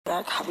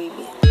back,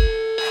 Habibi.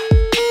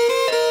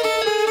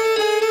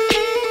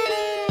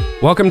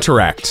 Welcome to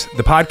Wrecked,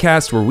 the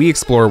podcast where we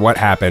explore what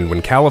happened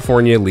when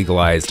California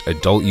legalized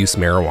adult use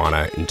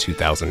marijuana in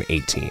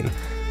 2018.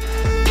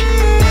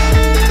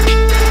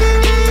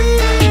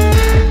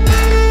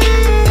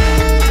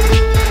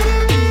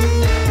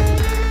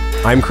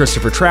 I'm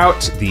Christopher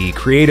Trout, the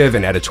creative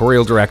and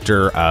editorial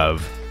director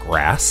of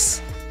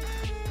Grass.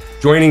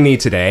 Joining me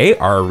today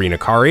are Rena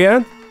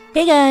Caria.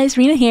 Hey guys,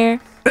 Rena here.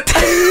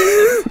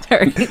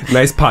 Sorry.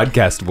 Nice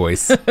podcast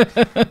voice.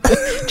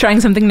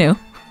 Trying something new.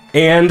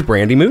 And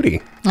Brandy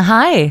Moody.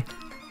 Hi.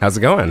 How's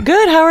it going?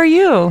 Good. How are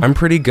you? I'm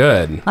pretty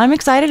good. I'm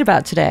excited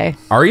about today.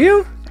 Are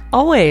you?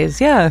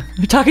 Always, yeah.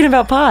 We're talking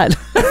about pot.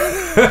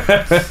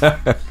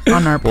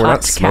 On our We're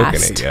not smoking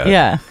it podcast. yet.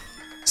 Yeah.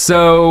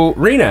 So,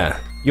 Rena,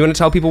 you want to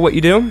tell people what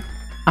you do?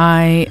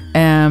 I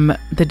am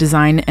the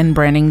design and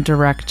branding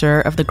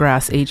director of the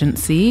Grass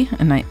Agency,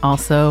 and I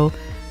also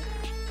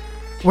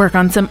work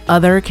on some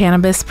other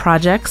cannabis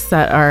projects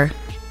that are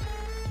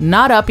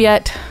not up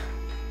yet.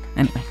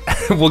 Anyway.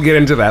 We'll get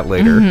into that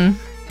later.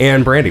 Mm-hmm.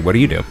 And Brandy, what do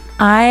you do?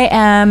 I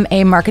am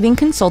a marketing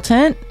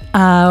consultant,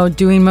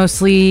 doing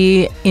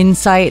mostly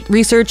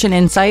research and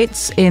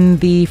insights in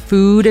the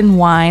food and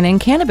wine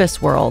and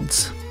cannabis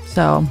worlds.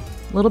 So,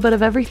 a little bit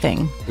of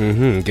everything.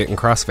 Mm-hmm. Getting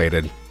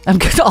crossfaded. I'm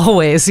good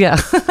always, yeah.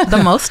 The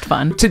most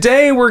fun.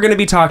 Today, we're going to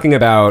be talking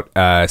about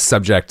a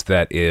subject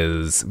that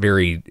is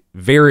very,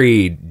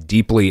 very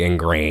deeply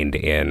ingrained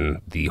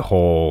in the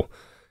whole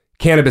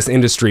cannabis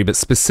industry, but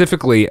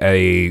specifically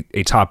a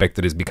topic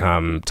that has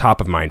become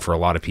top of mind for a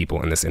lot of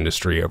people in this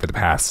industry over the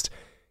past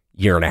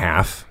year and a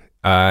half,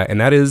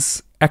 and that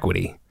is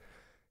equity.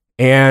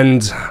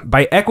 And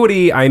by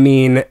equity, I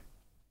mean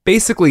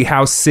basically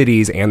how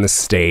cities and the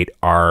state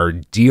are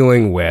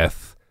dealing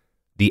with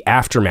the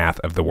aftermath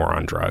of the war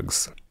on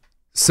drugs.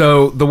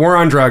 So the war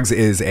on drugs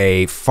is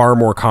a far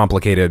more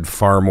complicated,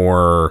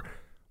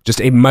 just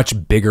a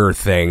much bigger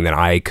thing than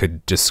I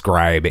could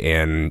describe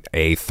in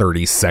a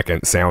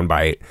 30-second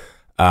soundbite.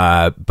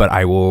 But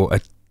I will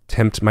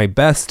attempt my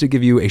best to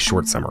give you a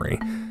short summary.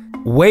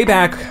 Way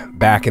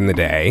back in the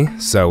day,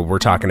 so we're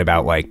talking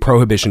about like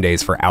prohibition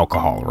days for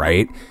alcohol,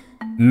 right?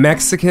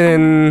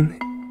 Mexican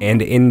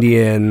and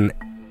Indian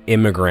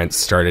immigrants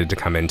started to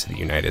come into the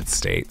United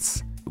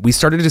States. We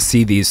started to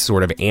see these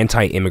sort of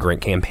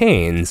anti-immigrant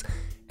campaigns,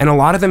 and a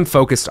lot of them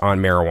focused on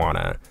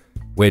marijuana,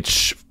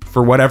 which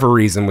for whatever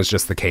reason was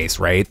just the case,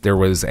 right? There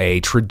was a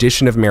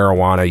tradition of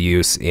marijuana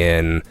use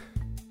in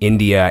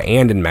India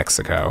and in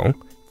Mexico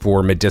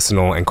for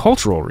medicinal and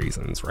cultural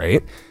reasons,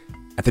 right?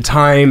 At the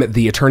time,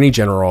 the Attorney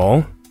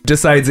General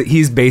decides that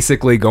he's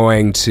basically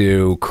going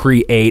to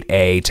create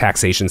a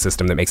taxation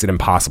system that makes it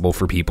impossible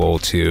for people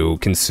to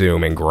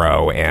consume and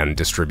grow and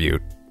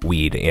distribute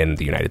weed in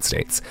the United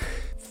States,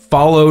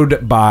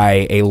 followed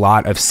by a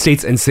lot of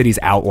states and cities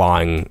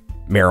outlawing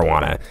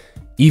marijuana.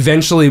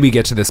 Eventually, we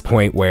get to this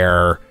point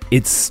where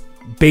it's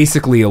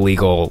basically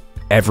illegal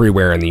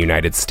everywhere in the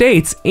United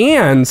States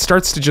and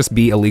starts to just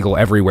be illegal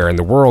everywhere in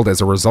the world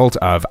as a result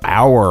of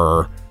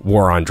our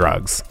war on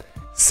drugs.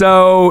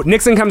 So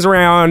Nixon comes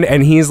around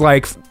and he's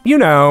like, you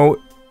know,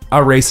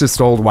 a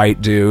racist old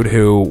white dude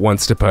who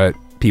wants to put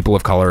people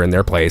of color in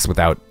their place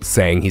without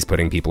saying he's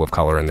putting people of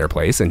color in their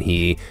place. And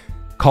he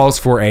calls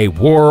for a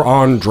war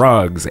on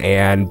drugs.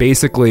 And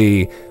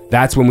basically,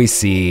 that's when we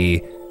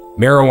see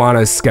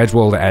marijuana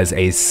scheduled as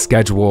a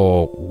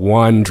Schedule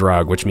 1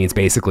 drug, which means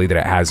basically that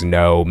it has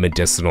no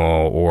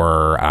medicinal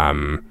or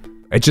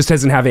it just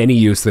doesn't have any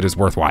use that is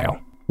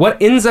worthwhile.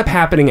 What ends up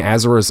happening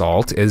as a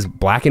result is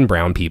black and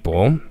brown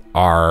people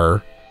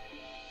are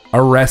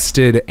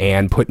arrested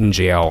and put in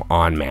jail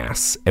en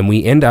masse. And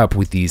we end up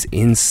with these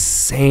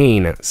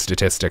insane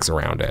statistics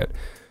around it.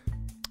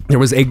 There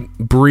was a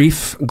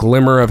brief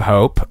glimmer of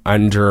hope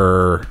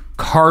under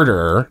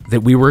Carter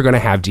that we were going to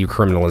have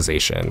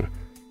decriminalization.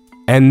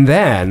 And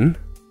then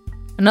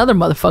Another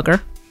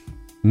motherfucker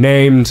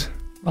named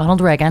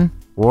Ronald Reagan.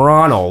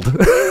 Ronald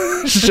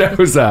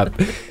shows up,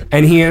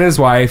 and he and his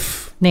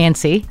wife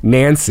Nancy,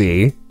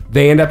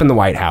 they end up in the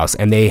White House,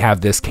 and they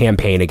have this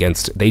campaign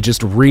they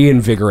just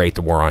reinvigorate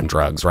the war on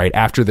drugs, right?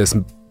 After this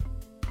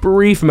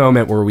brief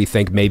moment where we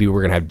think maybe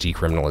we're going to have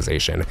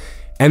decriminalization,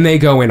 and they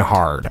go in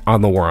hard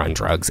on the war on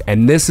drugs.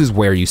 And this is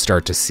where you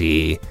start to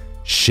see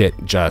shit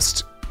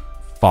just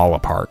fall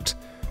apart.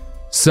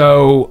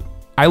 So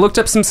I looked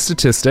up some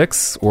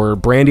statistics, or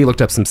Brandy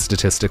looked up some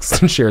statistics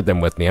and shared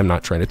them with me. I'm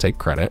not trying to take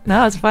credit.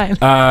 No, it's fine.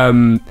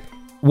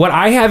 What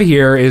I have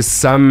here is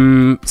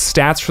some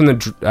stats from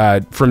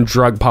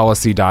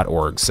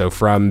drugpolicy.org, so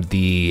from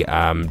the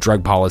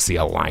Drug Policy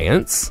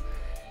Alliance.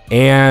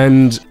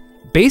 And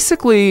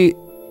basically,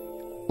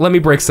 let me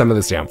break some of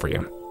this down for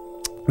you.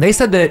 They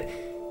said that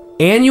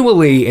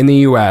annually in the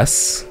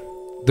U.S.,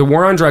 the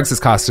war on drugs has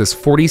cost us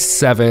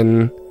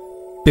 $47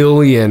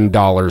 billion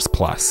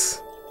plus.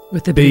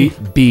 With the B.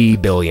 B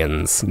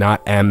billions,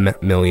 not M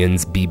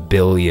millions, B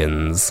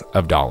billions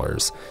of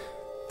dollars.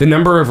 The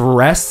number of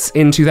arrests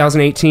in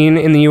 2018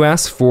 in the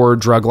U.S. for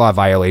drug law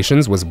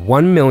violations was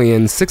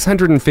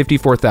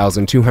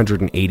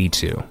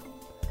 1,654,282.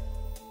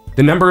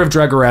 The number of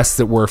drug arrests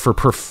that were for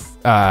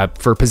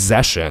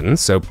possession,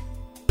 so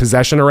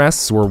possession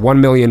arrests, were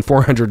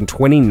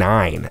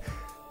 1,429,000.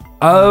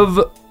 Of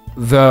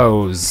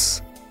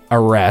those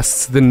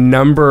arrests, the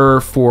number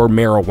for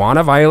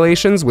marijuana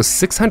violations was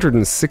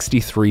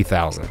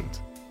 663,000.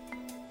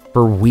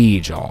 For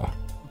weed, y'all.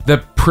 The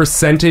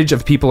percentage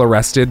of people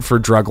arrested for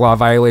drug law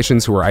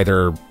violations who were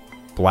either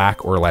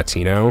black or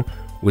Latino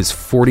was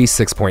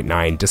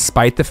 46.9,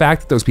 despite the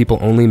fact that those people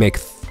only make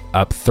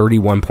up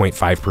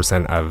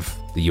 31.5% of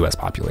the U.S.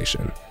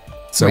 population.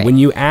 So when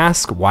you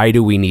ask, why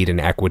do we need an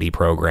equity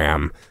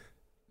program,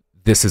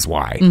 this is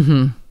why.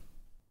 Mm-hmm.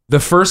 The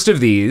first of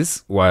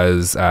these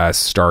was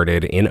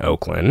started in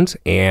Oakland,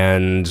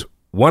 and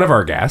one of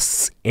our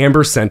guests,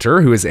 Amber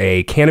Center, who is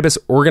a cannabis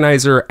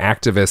organizer,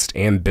 activist,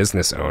 and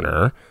business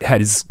owner,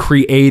 has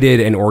created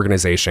an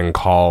organization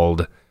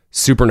called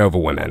Supernova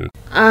Women.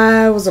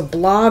 I was a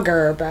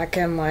blogger back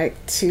in like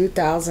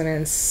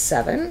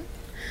 2007.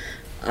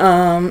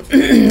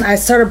 I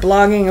started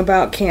blogging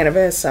about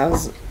cannabis. I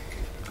was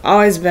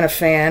always been a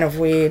fan of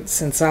weed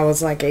since I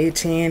was like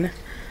 18.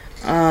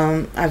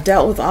 I've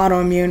dealt with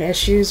autoimmune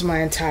issues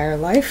my entire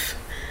life.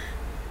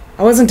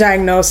 I wasn't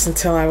diagnosed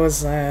until I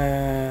was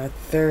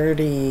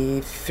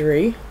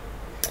 33.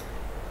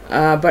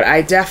 But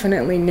I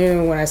definitely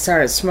knew when I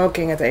started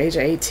smoking at the age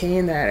of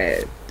 18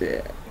 that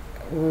it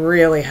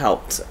really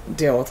helped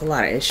deal with a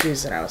lot of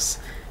issues that I was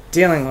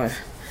dealing with.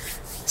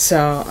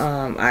 So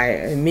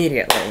I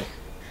immediately,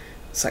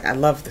 it's like, I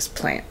love this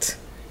plant,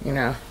 you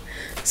know.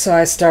 So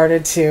I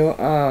started to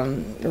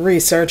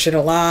research it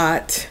a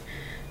lot,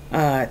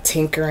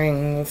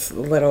 tinkering with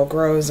little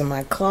grows in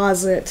my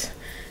closet,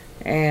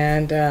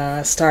 and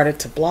started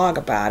to blog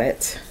about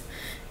it.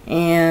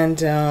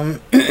 And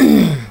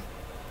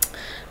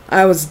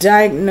I was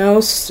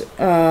diagnosed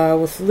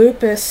with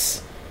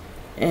lupus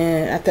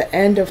at the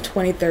end of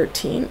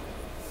 2013.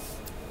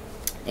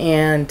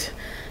 And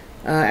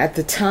at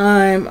the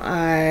time,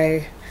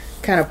 I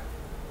kind of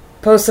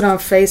posted on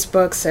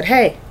Facebook, said,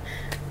 hey,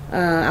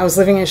 I was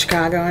living in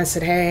Chicago, and I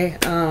said, hey,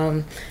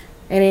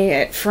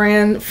 any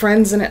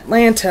friends in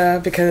Atlanta,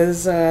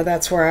 because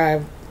that's where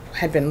I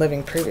had been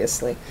living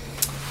previously.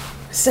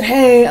 I said,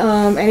 hey,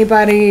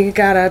 anybody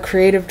got a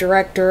creative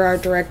director,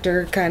 art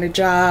director kind of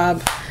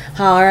job,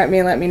 holler at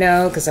me, let me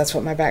know, because that's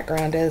what my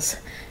background is.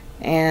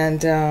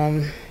 And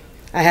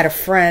I had a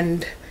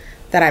friend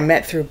that I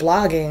met through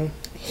blogging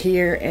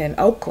here in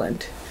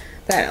Oakland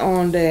that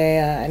owned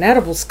an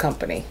edibles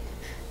company.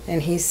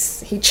 And he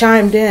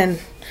chimed in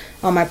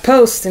on my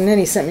post, and then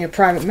he sent me a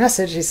private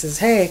message. He says,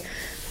 hey,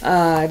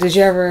 did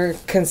you ever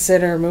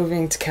consider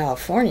moving to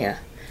California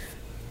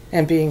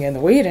and being in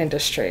the weed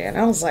industry? And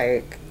I was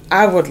like,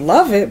 I would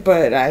love it,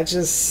 but I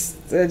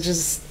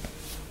don't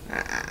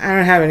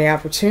have any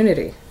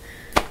opportunity.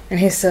 And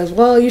he says,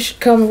 well, you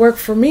should come work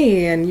for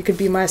me, and you could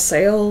be my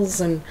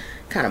sales and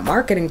kind of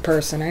marketing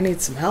person. I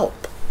need some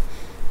help.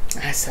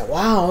 I said,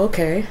 wow,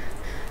 okay.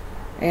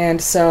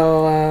 And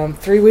so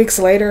 3 weeks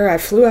later, I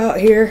flew out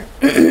here.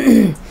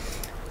 I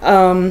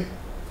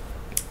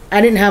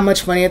didn't have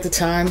much money at the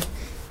time.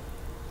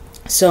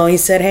 So he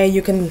said, hey,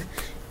 you can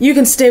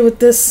stay with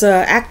this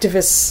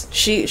activist.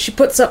 She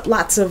puts up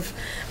lots of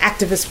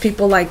activist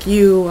people like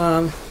you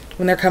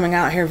when they're coming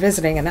out here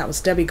visiting, and that was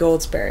Debbie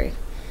Goldsberry.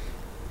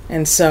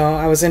 And so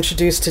I was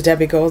introduced to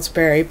Debbie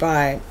Goldsberry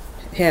by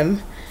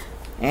him.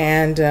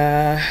 And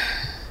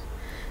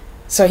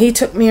so he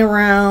took me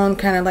around,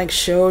 kind of like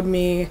showed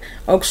me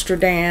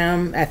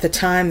Oaksterdam. At the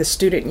time, the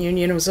student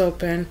union was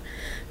open.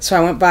 So I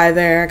went by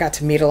there, got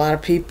to meet a lot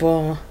of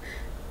people,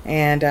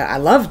 and I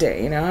loved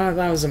it, you know. I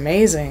thought it was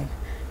amazing.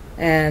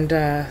 And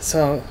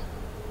so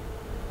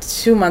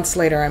 2 months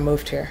later, I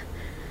moved here.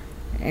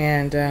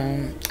 And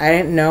I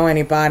didn't know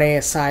anybody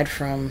aside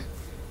from,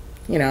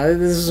 you know,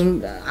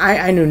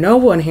 I knew no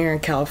one here in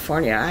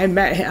California.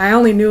 I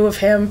only knew of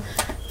him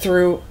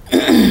through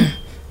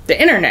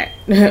the internet,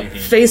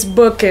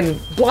 Facebook and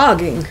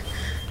blogging.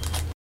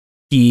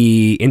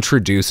 He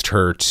introduced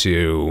her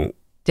to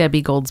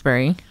Debbie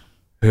Goldsberry,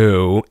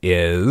 who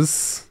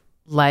is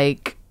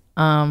like,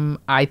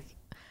 I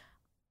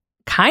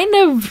kind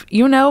of,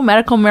 you know,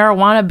 medical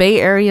marijuana,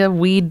 Bay Area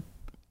weed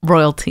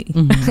royalty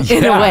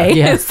in a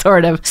way,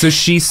 sort of. So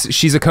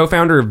she's a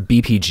co-founder of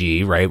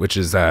BPG, right, which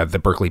is the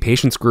Berkeley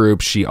Patients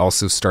Group. She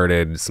also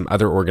started some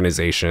other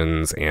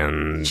organizations,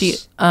 and she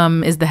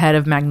is the head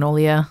of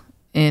Magnolia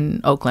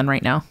in Oakland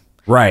right now.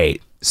 Right.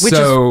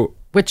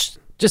 Which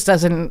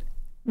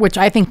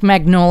I think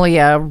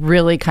Magnolia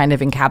really kind of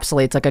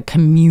encapsulates like a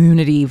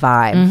community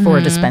vibe for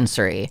a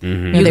dispensary.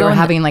 Mm-hmm. You know, they were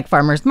having like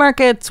farmers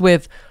markets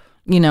with,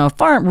 you know,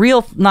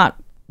 not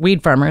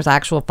weed farmers,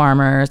 actual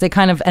farmers. They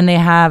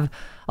have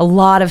a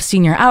lot of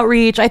senior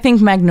outreach. I think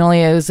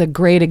Magnolia is a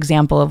great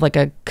example of like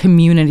a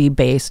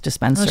community-based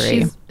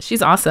dispensary.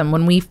 She's awesome.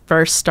 When we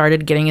first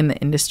started getting in the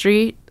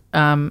industry,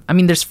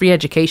 there's free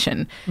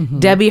education.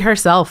 Debbie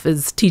herself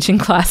is teaching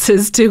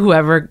classes to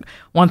whoever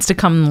wants to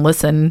come and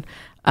listen,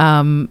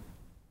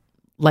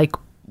 like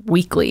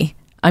weekly.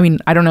 I mean,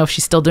 I don't know if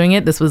she's still doing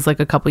it. This was like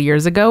a couple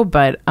years ago,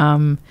 but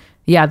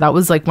yeah, that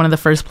was like one of the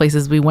first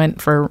places we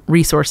went for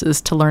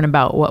resources to learn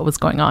about what was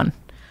going on.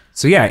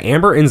 So yeah,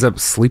 Amber ends up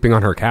sleeping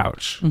on her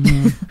couch,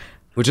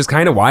 which is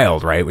kind of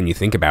wild, right? When you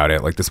think about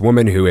it, like this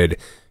woman who had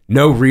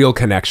no real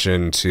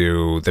connection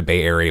to the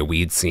Bay Area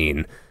weed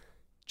scene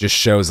just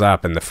shows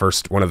up, and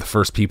one of the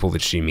first people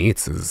that she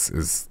meets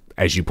is,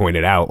 as you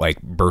pointed out,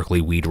 like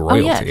Berkeley weed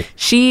royalty. Oh, yeah.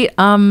 She,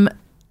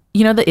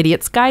 the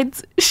Idiot's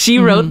Guides. She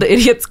wrote the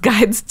Idiot's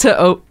Guides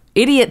to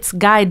Idiot's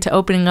Guide to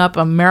Opening Up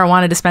a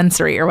Marijuana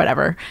Dispensary or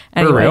whatever.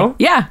 Anyway, For real?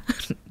 Yeah,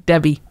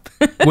 Debbie.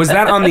 Was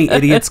that on the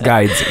Idiot's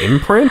Guides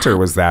imprint, or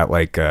was that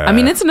like?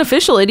 It's an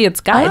official Idiot's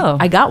Guide. Oh.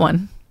 I got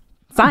one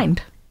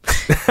signed.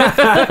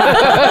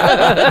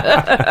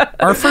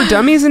 Are For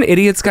Dummies and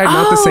Idiot's Guide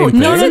not the same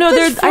thing? No.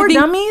 There's For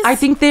Dummies? I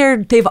think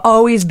they've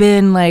always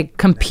been like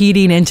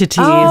competing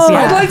entities. Oh,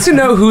 yeah. I'd like to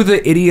know who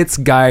the Idiot's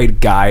Guide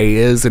guy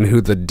is and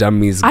who the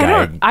Dummies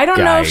Guide. I don't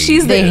know if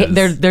she's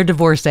They're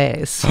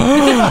divorcees.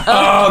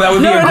 Oh, that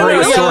would be a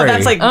great story.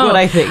 That's like what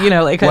I think.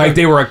 Like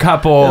they were a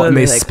couple and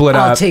they split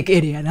up. I'll take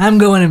Idiot. I'm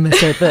going to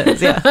Mr.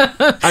 This. Yeah.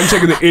 I'm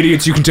taking the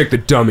idiots. You can take the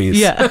dummies.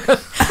 Yeah.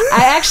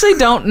 I actually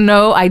don't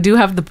know. I do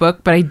have the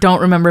book, but I don't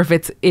remember if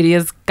it's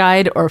Idiot's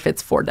Guide or if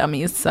it's For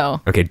Dummies.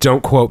 So Okay,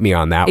 don't quote me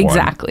on that one.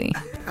 exactly.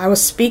 I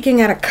was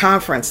speaking at a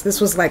conference.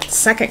 This was like the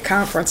second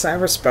conference I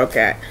ever spoke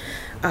at.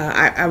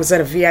 I was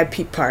at a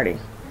VIP party,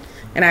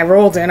 and I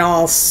rolled in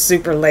all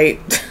super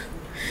late.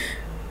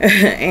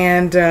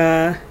 And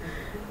I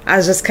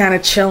was just kind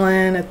of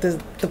chilling at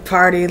the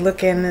party,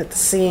 looking at the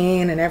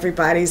scene, and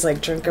everybody's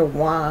like drinking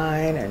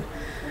wine, and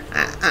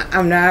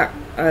I'm not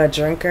a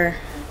drinker.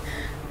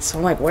 So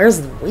I'm like,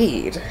 where's the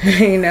weed?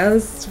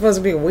 It's supposed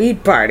to be a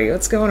weed party.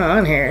 What's going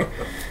on here?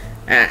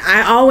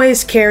 I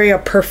always carry a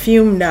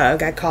perfume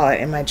nug, I call it,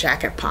 in my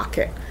jacket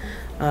pocket,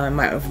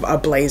 a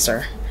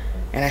blazer.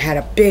 And I had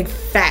a big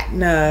fat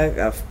nug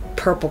of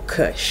Purple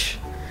Kush.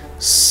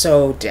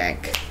 So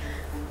dank.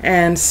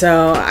 And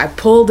so I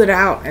pulled it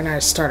out and I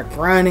started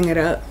grinding it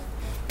up.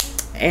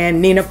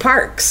 And Nina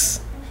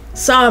Parks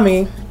saw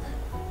me.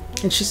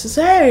 And she says,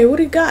 hey, what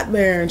do you got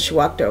there? And she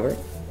walked over.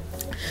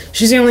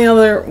 She's the only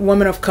other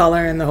woman of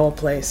color in the whole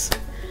place.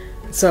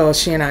 So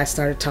she and I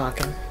started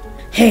talking.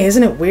 Hey,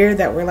 isn't it weird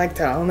that we're like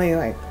the only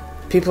like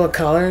people of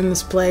color in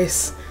this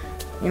place?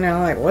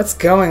 Like what's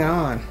going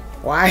on?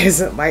 Why is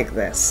it like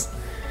this?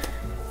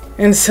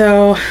 And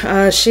so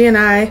she and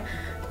I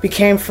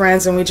became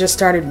friends, and we just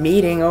started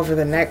meeting over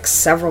the next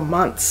several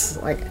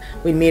months. Like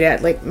we'd meet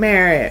at Lake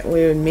Merritt.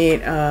 We would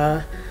meet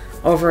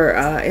over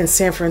in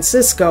San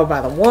Francisco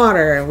by the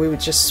water, and we would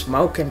just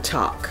smoke and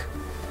talk.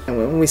 And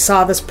when we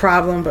saw this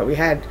problem, but we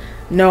had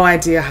no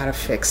idea how to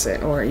fix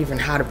it or even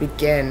how to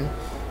begin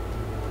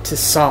to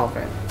solve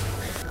it.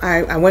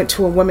 I went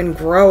to a Women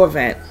Grow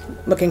event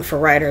looking for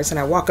writers, and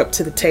I walk up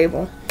to the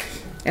table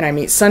and I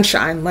meet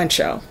Sunshine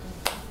Lencho.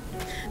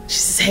 She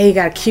says, hey, you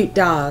got a cute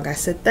dog. I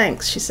said,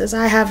 thanks. She says,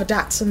 I have a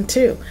Dachshund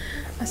too.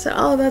 I said,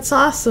 oh, that's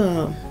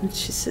awesome. And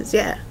she says,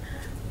 yeah.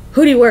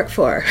 Who do you work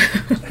for?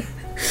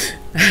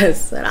 I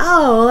said,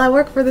 oh, well, I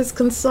work for this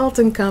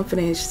consulting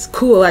company. She's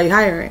cool. Are you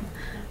hiring?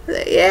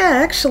 Yeah,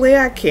 actually,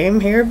 I came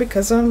here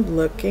because I'm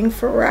looking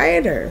for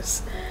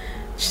writers.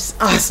 She's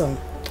awesome.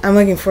 I'm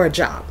looking for a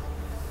job.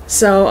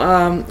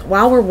 So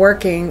while we're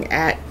working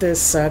at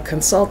this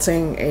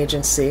consulting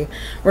agency,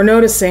 we're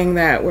noticing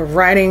that we're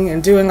writing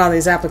and doing all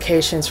these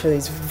applications for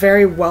these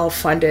very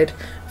well-funded,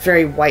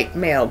 very white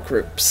male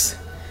groups.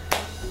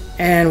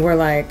 And we're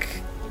like,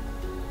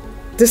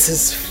 this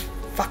is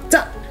fucked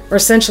up. We're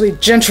essentially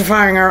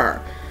gentrifying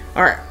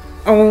our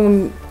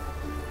own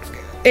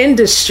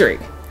industry.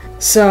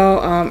 So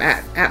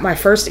at my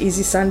first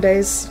Easy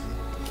Sundays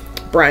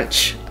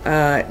brunch,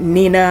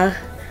 Nina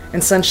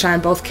and Sunshine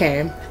both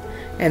came,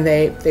 and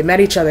they met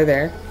each other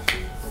there,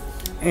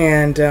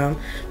 and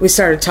we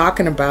started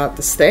talking about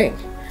this thing.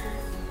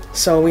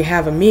 So we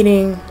have a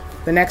meeting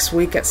the next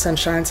week at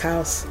Sunshine's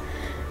house,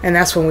 and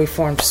that's when we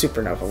formed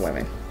Supernova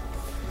Women.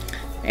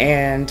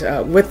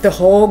 And with the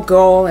whole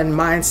goal and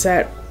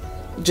mindset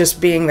just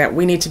being that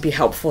we need to be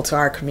helpful to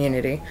our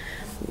community.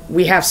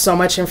 We have so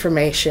much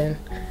information.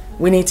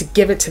 We need to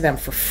give it to them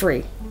for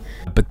free.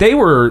 But they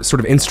were sort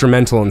of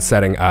instrumental in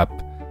setting up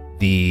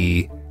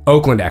the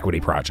Oakland Equity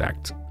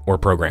Project, or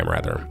program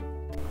rather.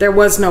 There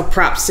was no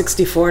Prop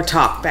 64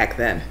 talk back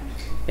then.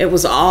 It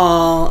was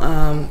all,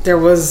 there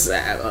was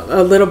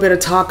a little bit of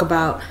talk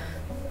about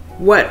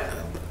what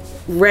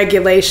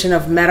regulation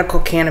of medical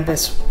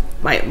cannabis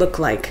might look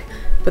like,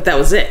 but that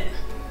was it.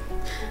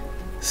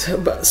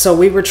 So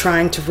we were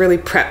trying to really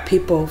prep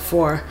people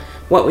for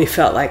what we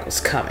felt like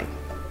was coming.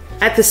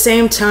 At the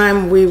same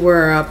time we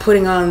were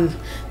putting on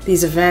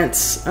these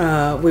events,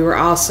 we were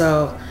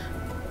also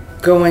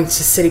going to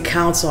city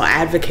council,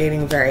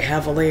 advocating very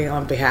heavily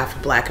on behalf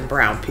of Black and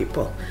brown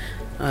people.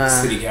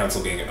 City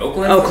council being in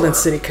Oakland? Oakland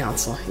City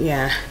Council,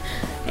 yeah.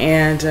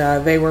 and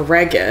they were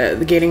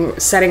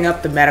setting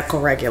up the medical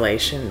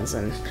regulations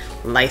and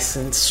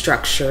license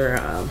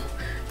structure.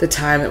 The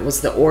time it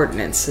was the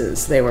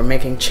ordinances. They were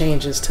making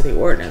changes to the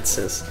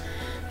ordinances.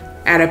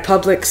 At a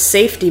public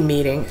safety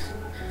meeting,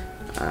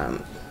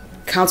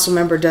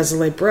 Councilmember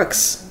Desiree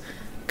Brooks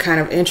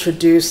kind of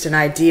introduced an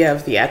idea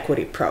of the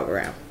equity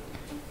program.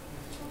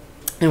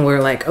 And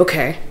we're like,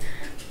 okay,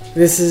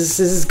 this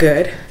is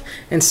good.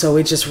 And so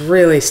we just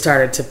really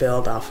started to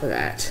build off of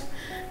that.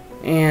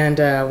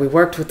 And we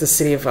worked with the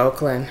city of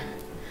Oakland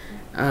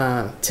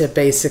to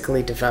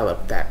basically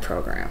develop that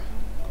program.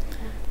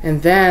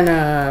 And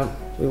then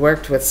we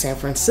worked with San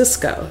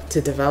Francisco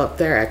to develop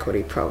their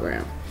equity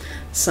program.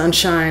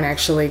 Sunshine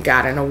actually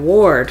got an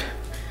award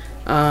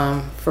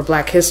for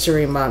Black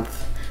History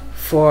Month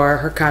for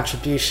her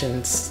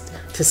contributions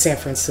to San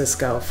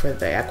Francisco for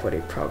the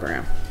equity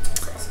program.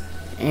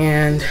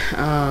 And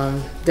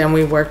then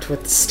we worked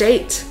with the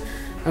state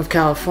of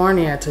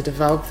California to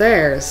develop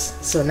theirs.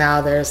 So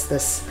now there's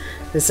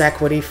this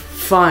equity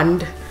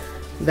fund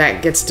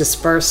that gets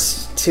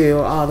dispersed to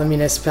all the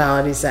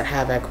municipalities that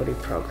have equity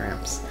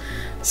programs.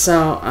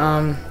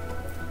 So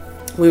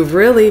we've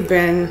really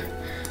been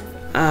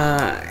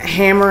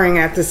hammering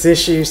at this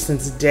issue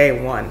since day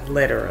one,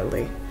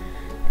 literally,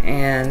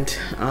 and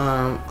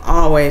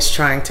always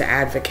trying to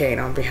advocate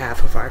on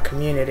behalf of our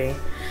community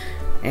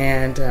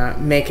and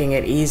making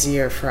it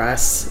easier for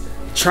us,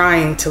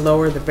 trying to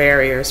lower the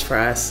barriers for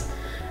us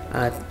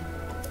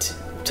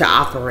to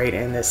operate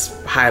in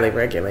this highly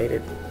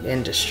regulated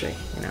industry.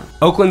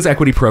 Oakland's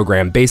equity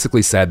program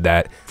basically said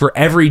that for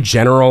every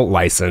general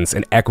license,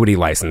 an equity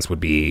license would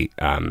be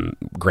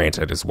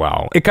granted as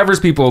well. It covers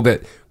people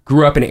that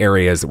grew up in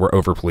areas that were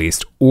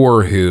overpoliced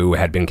or who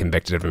had been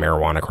convicted of a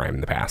marijuana crime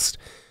in the past.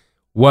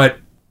 What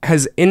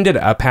has ended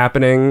up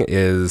happening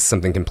is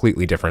something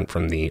completely different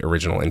from the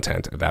original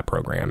intent of that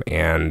program.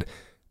 And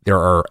there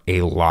are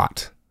a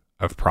lot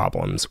of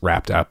problems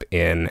wrapped up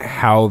in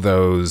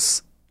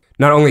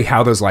not only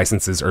how those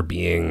licenses are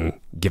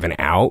being given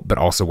out, but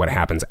also what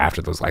happens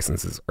after those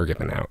licenses are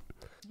given out.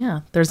 Yeah,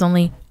 there's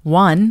only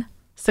one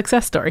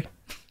success story.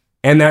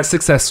 And that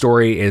success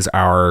story is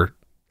our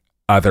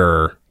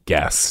other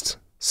guest.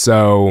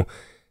 So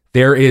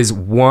there is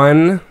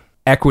one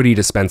equity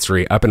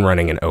dispensary up and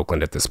running in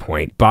Oakland at this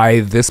point.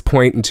 By this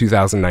point in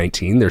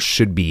 2019, there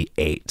should be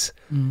 8,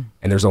 and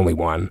there's only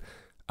one.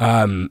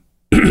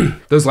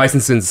 Those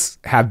licenses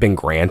have been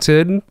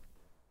granted.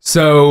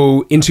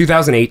 So in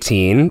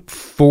 2018,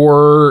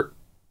 4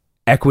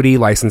 equity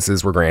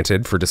licenses were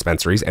granted for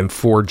dispensaries and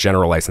 4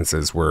 general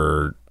licenses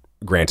were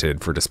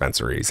granted for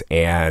dispensaries.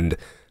 And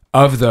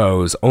of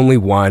those, only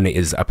 1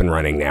 is up and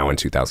running now in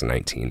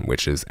 2019,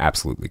 which is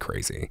absolutely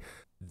crazy.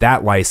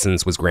 That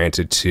license was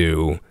granted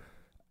to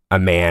a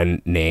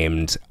man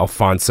named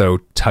Alfonso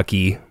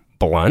Tucky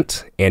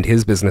Blunt and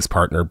his business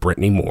partner,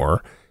 Brittany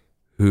Moore,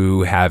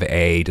 who have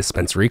a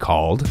dispensary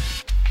called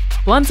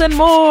Blunts and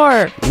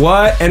More.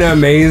 What an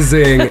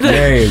amazing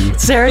name.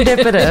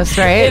 Serendipitous,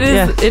 right?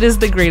 It is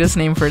the greatest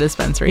name for a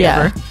dispensary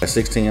ever. At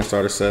 16, I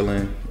started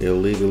selling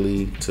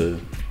illegally to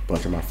a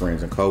bunch of my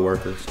friends and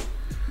coworkers.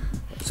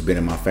 It's been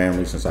in my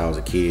family since I was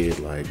a kid.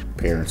 Like,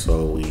 parents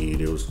sold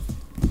weed.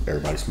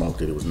 Everybody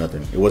smoked it. It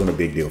wasn't a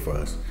big deal for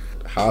us.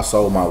 How I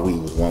sold my weed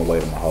was one way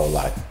to my whole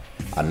life.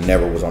 I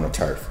never was on a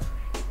turf.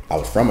 I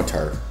was from a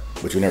turf,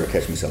 but you never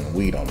catch me selling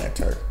weed on that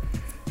turf.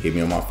 Hit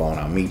me on my phone,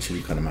 I'll meet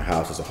you come to my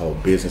house. It's a whole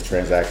business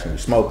transaction. We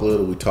smoke a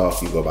little, we talk,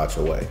 you go about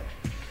your way.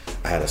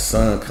 I had a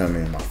son come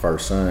in, my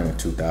first son, in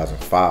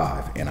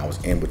 2005, and I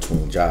was in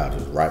between jobs. It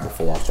was right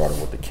before I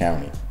started with the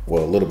county.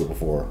 Well, a little bit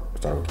before I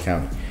started with the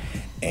county.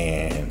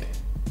 And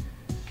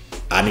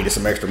I needed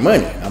some extra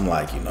money. I'm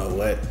like, you know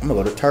what? I'm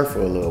gonna go to turf for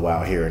a little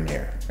while here and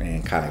there.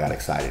 And kind of got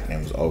excited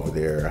and was over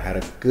there. I had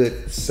a good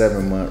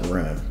 7-month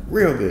run,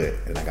 real good.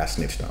 And I got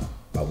snitched on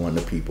by one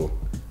of the people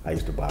I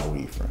used to buy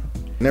weed from.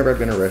 Never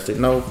been arrested,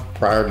 no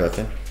prior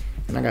nothing.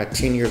 And I got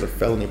 10 years of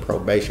felony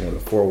probation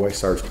with a 4-way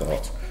search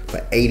clause for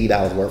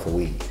 $80 worth of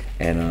weed.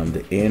 And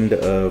the end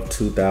of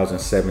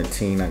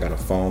 2017, I got a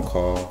phone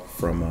call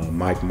from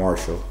Mike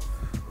Marshall,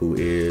 who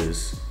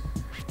is,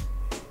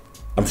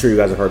 I'm sure you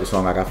guys have heard the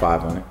song I Got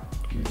 5 on it.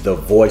 The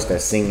voice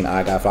that's singing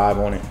I Got 5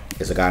 on it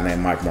is a guy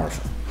named Mike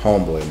Marshall,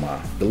 homeboy of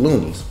mine. The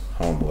Loonies,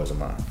 homeboys of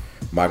mine.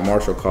 Mike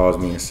Marshall calls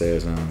me and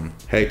says,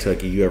 hey,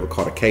 Tucky, you ever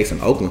caught a case in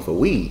Oakland for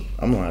weed?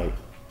 I'm like,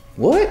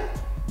 what?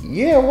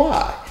 Yeah,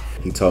 why?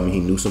 He told me he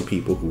knew some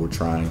people who were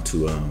trying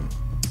to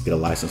get a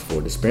license for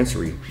a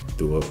dispensary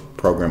through a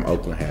program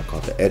Oakland had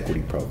called the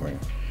Equity Program.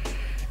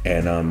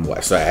 And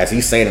so as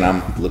he's saying it,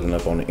 I'm looking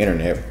up on the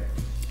internet.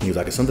 He was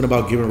like, it's something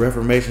about giving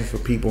reformations for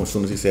people. As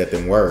soon as he said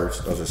them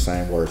words, those are the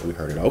same words we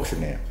heard at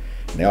Oakland. And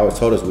they always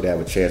told us we'd have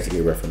a chance to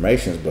get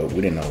reformations, but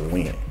we didn't know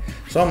when.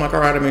 So I'm like, all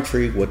right, I'm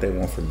intrigued what they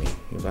want from me.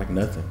 He was like,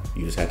 nothing.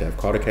 You just had to have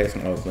caught a case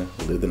in Oakland,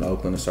 lived in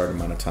Oakland a certain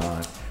amount of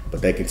time,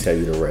 but they can tell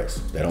you the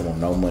rest. They don't want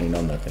no money,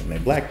 no nothing. They're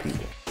black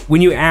people.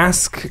 When you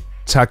ask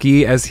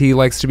Tucky, as he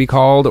likes to be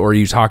called, or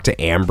you talk to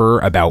Amber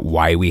about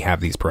why we have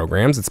these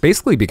programs, it's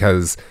basically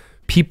because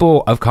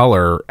people of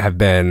color have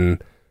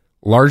been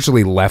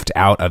largely left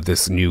out of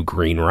this new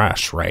green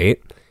rush, right?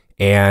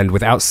 And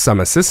without some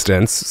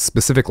assistance,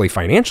 specifically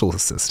financial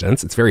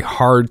assistance, it's very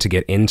hard to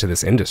get into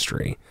this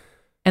industry.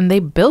 And they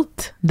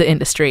built the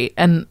industry,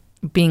 and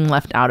being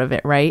left out of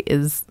it, right,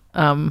 is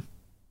kind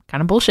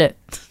of bullshit.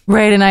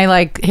 Right, and I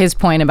like his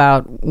point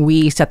about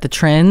we set the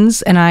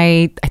trends, and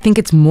I think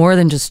it's more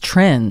than just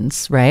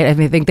trends, right? I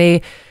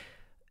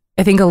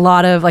think a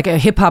lot of like a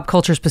hip hop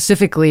culture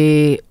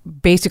specifically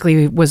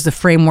basically was the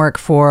framework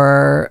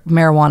for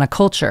marijuana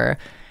culture.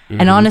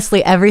 And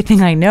honestly,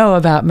 everything I know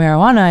about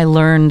marijuana, I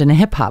learned in a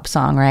hip hop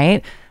song,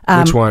 right?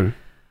 Which one?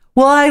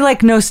 Well, I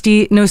like no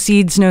seeds,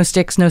 no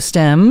sticks, no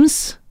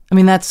stems. I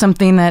mean, that's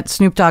something that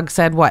Snoop Dogg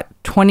said,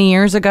 20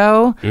 years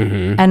ago?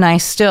 And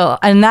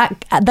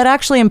that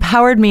actually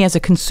empowered me as a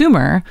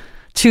consumer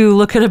to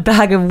look at a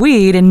bag of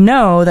weed and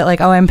know that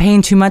like, oh, I'm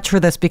paying too much for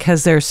this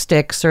because there's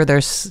sticks or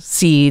there's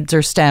seeds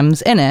or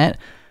stems in it.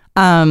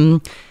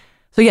 So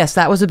yes,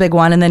 that was a big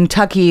one. And then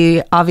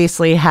Tucky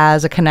obviously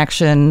has a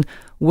connection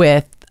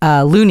with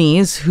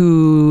Loonies,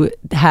 who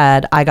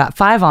had I Got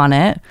Five on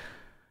it,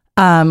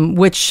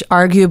 which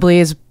arguably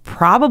is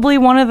probably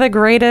one of the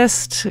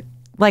greatest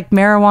like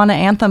marijuana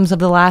anthems of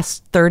the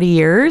last 30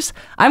 years.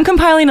 I'm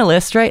compiling a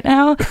list right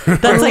now.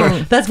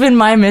 That's been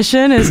my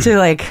mission, is to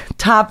like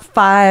top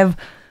 5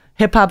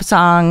 hip hop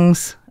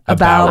songs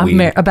about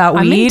weed.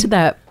 I'm into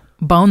that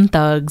Bone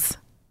Thugs.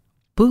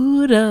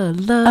 Buddha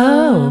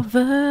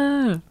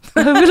lover.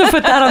 I'm gonna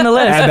put that on the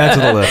list. Add that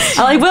to the list.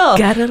 I will,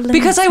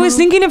 because I was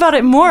thinking about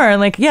it more.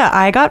 Like, yeah,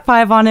 I Got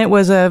Five on it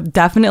was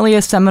definitely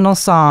a seminal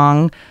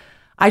song.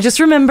 I just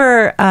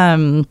remember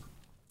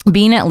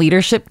being at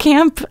leadership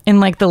camp in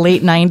like the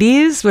late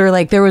 90s, where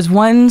like there was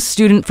one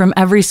student from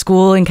every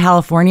school in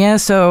California,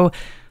 so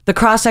the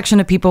cross section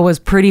of people was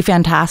pretty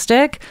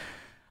fantastic.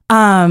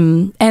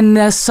 And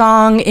the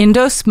song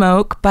Indo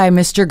Smoke by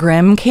Mr.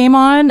 Grimm came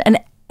on, and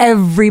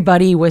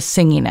everybody was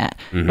singing it.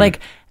 Like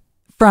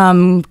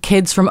from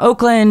kids from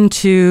Oakland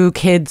to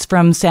kids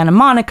from Santa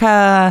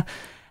Monica.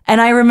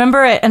 And I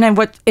remember it. And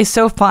what is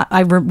so fun,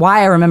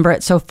 why I remember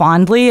it so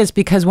fondly is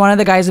because one of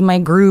the guys in my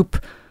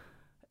group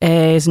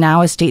is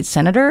now a state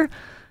senator.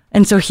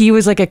 And so he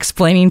was like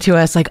explaining to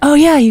us like, oh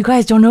yeah, you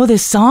guys don't know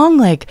this song?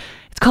 Like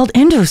it's called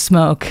Indo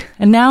Smoke.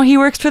 And now he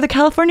works for the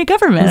California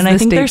government. Who's and I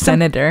think state there's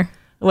senator.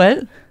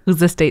 What? Who's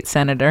the state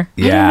senator?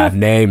 Yeah,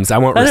 names. I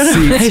want I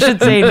receipts.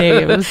 should say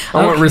names.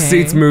 I want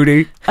receipts,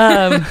 Moody.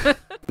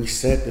 We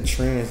set the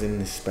trends in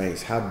this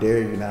space. How dare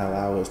you not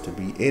allow us to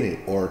be in it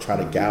or try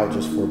to gouge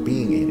us for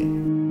being in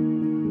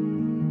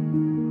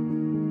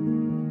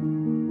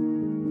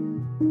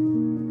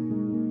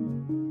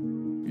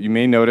it? You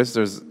may notice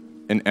there's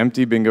an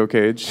empty bingo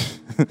cage,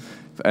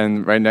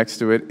 and right next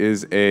to it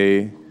is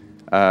a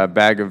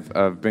bag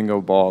of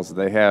bingo balls.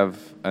 They have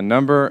a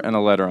number and a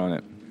letter on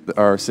it.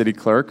 Our city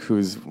clerk,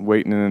 who's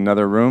waiting in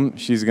another room,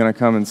 she's going to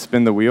come and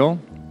spin the wheel.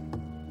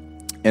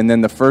 And then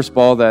the first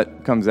ball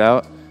that comes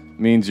out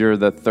means you're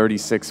the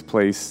 36th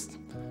place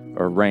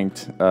or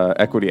ranked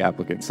equity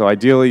applicant. So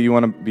ideally, you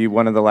want to be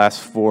one of the last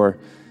 4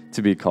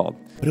 to be called.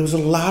 But it was a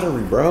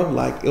lottery, bro.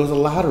 Like, it was a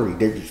lottery.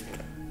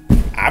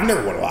 I've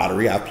never won a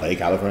lottery. I've played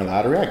California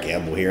lottery. I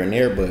gamble here and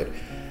there. But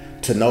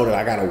to know that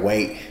I got to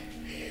wait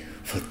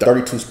for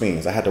 32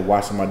 spins. I had to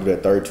watch somebody do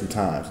that 32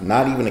 times.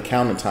 Not even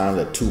accounting times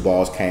that 2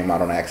 balls came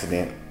out on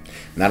accident.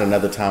 Not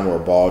another time where a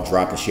ball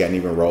dropped and she hadn't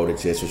even rolled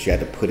it yet, so she had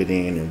to put it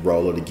in and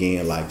roll it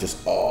again. Like,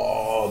 just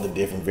all the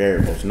different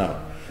variables.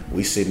 No.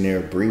 We sitting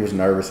there. Bree was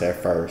nervous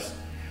at first.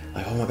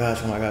 Like, oh my gosh,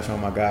 oh my gosh, oh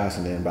my gosh.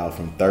 And then about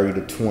from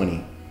 30 to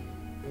 20,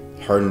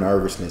 her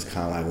nervousness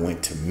kind of like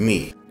went to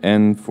me.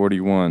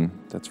 N41.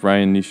 That's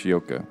Ryan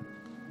Nishioka.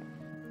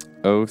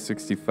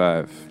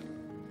 065.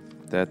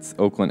 That's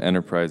Oakland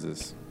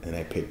Enterprises. And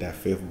they picked that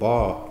 5th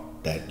ball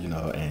that,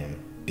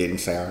 and didn't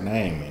say our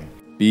name. And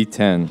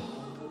B10.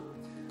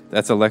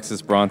 That's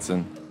Alexis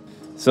Bronson.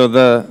 So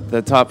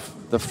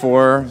the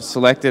 4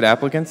 selected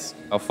applicants: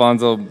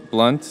 Alfonso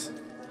Blunt,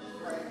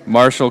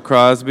 Marshall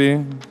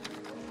Crosby,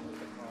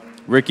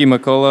 Ricky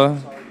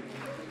McCullough,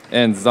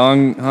 and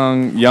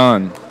Zonghung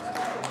Yan.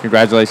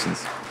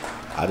 Congratulations.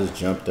 I just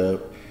jumped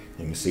up.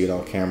 You can see it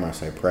on camera. I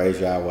say,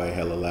 praise Yahweh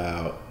hella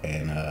loud.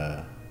 And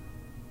I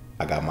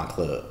got my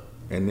club.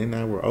 And then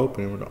now we're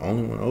open. We're the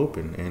only one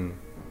open. And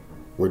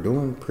we're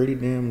doing pretty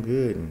damn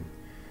good. And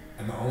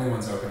the only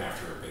ones open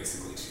after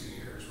basically 2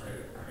 years, right?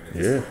 I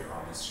mean, it's like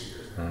almost 2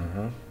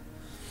 years.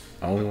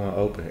 Only one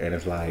open. And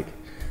it's like,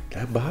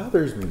 that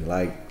bothers me.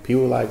 Like,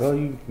 people are like, oh,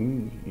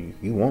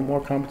 you want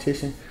more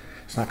competition?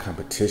 It's not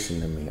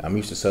competition to me. I'm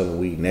used to selling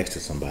weed next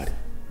to somebody.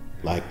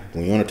 Like,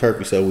 when you're on a turf,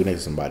 you sell weed next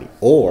to somebody.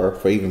 Or,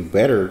 for even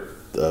better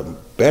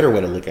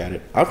way to look at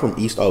it, I'm from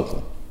East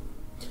Oakland.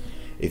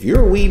 If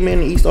you're a weed man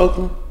in East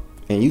Oakland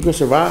and you can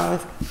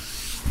survive,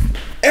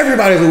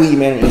 everybody's a weed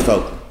man in East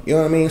Oakland. You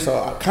know what I mean?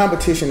 So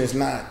competition does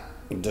not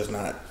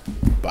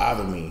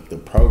bother me. The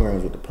program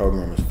is what the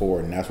program is for,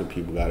 and that's what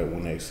people got it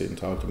when they sit and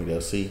talk to me. They'll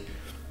see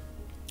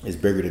it's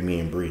bigger than me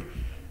and Bree.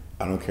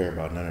 I don't care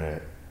about none of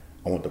that.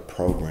 I want the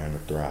program to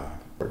thrive.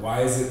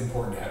 Why is it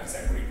important to have this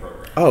equity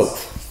program? Oh,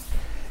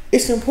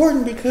 It's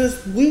important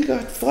because we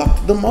got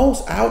fucked the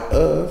most out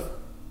of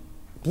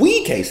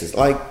weed cases.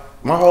 Like,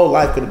 my whole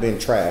life could have been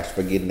trashed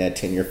for getting that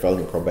 10-year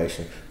felony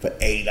probation for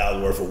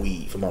 $80 worth of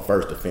weed for my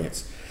first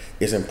offense.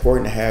 It's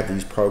important to have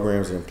these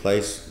programs in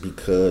place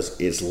because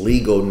it's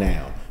legal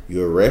now.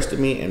 You arrested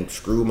me and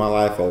screwed my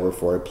life over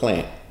for a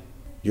plant.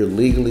 You're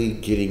legally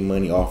getting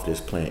money off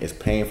this plant. It's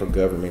paying for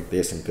government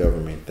this and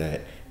government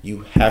that.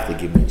 You have to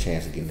give me a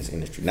chance to get in this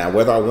industry. Now,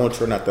 whether I want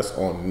to or not, that's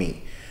on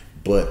me.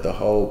 But the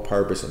whole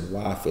purpose and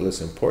why I feel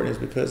it's important is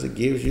because it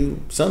gives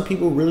you, some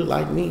people really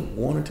like me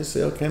wanted to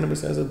sell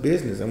cannabis as a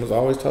business and was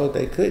always told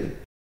they couldn't.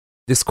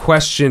 This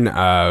question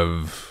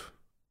of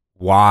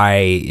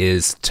why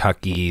is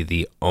Tucky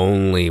the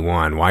only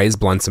one? Why is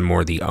Blunts &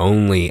 More the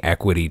only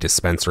equity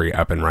dispensary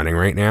up and running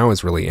right now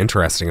is really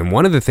interesting. And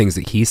one of the things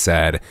that he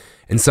said,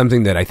 and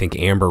something that I think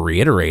Amber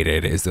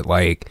reiterated, is that,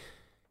 like,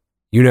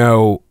 you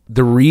know,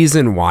 the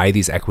reason why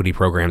these equity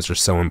programs are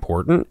so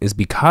important is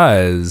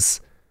because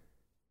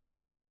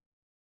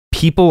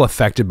people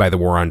affected by the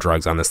war on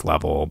drugs on this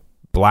level,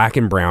 black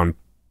and brown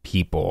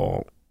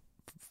people,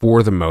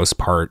 for the most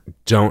part,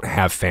 don't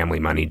have family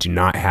money, do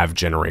not have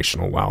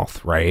generational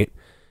wealth, right?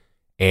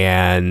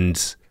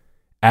 And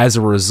as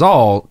a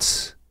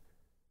result,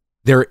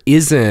 there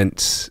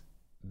isn't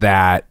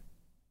that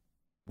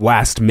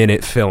last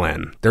minute fill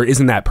in. There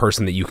isn't that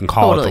person that you can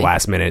call at the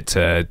last minute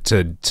to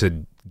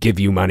give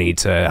you money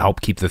to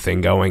help keep the thing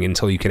going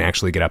until you can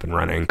actually get up and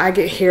running. I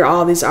hear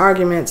all these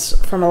arguments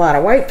from a lot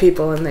of white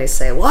people, and they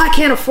say, well, I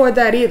can't afford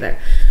that either.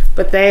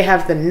 But they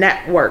have the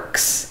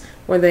networks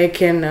where they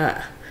can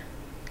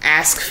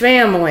ask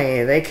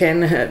family.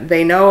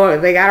 They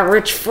know they got a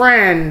rich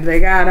friend.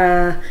 They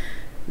have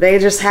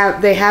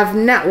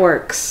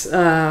networks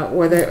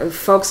where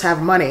folks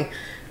have money.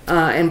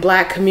 In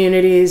black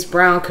communities,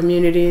 brown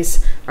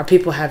communities, our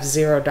people have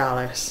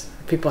 $0.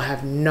 People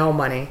have no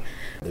money.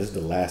 This is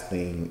the last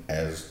thing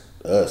as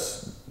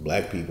us,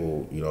 black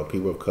people, you know,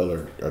 people of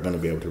color are going to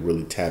be able to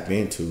really tap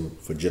into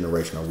for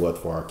generational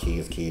wealth for our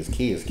kids.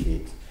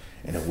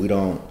 And if we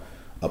don't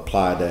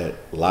apply that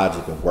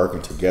logic of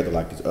working together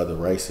like these other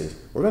races,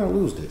 we're going to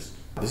lose this.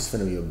 This is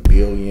going to be $1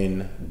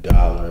 billion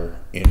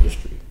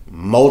industry,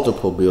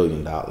 multiple $1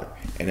 billion.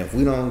 And if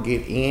we don't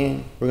get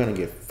in, we're going to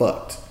get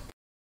fucked.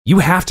 You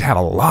have to have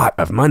a lot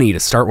of money to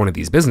start one of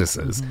these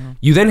businesses. Mm-hmm.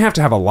 You then have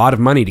to have a lot of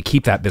money to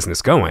keep that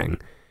business going.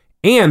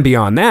 And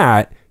beyond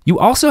that, you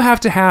also have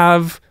to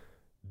have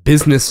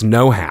business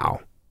know-how,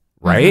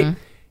 right? Mm-hmm.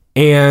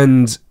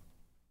 And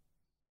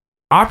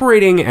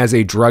operating as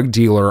a drug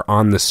dealer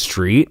on the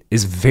street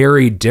is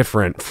very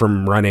different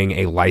from running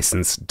a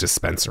licensed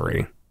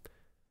dispensary.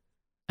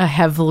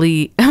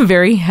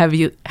 Very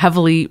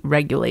heavily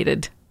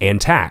regulated.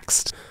 And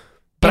taxed.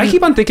 But I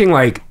keep on thinking,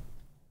 like,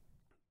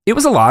 it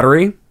was a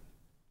lottery.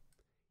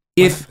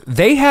 If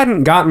they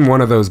hadn't gotten one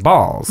of those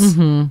balls...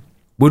 Mm-hmm.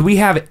 Would we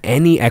have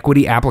any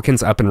equity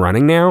applicants up and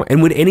running now?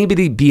 And would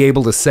anybody be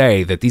able to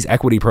say that these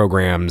equity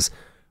programs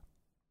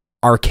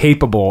are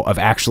capable of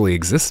actually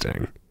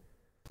existing?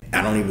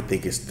 I don't even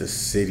think it's the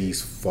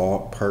city's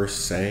fault per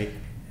se.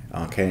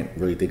 I can't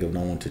really think of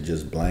no one to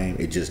just blame.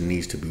 It just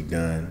needs to be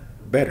done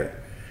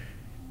better.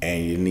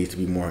 And it needs to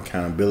be more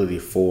accountability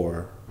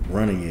for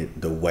running it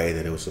the way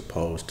that it was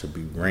supposed to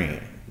be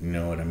ran. You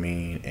know what I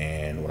mean?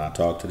 And when I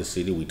talk to the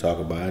city, we talk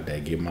about it.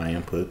 They give my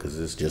input because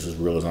it's just as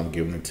real as I'm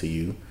giving it to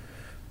you.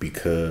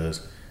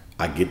 Because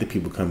I get the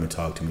people come and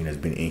talk to me that's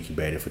been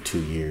incubated for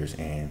 2 years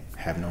and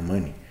have no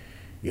money.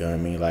 You know what I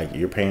mean? Like,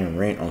 you're paying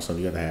rent on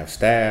something. You have to have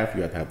staff.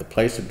 You have to have the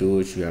place to do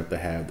it. You have to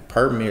have the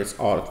permits,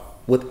 all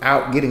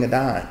without getting a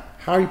dime.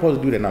 How are you supposed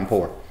to do that and I'm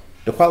poor?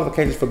 The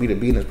qualifications for me to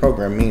be in this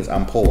program means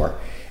I'm poor.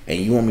 And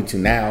you want me to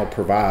now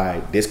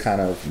provide this kind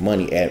of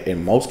money at,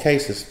 in most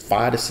cases,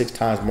 5 to 6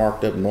 times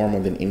marked up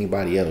normal than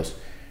anybody else.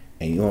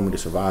 And you want me to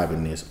survive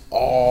in this,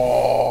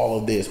 all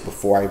of this,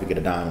 before I even get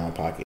a dime in my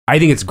pocket. I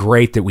think it's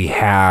great that we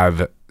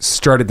have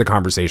started the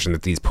conversation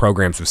that these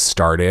programs have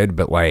started,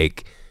 but,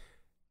 like,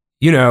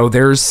 you know,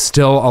 there's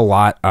still a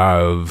lot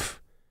of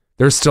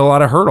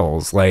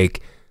hurdles.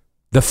 Like,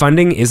 the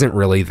funding isn't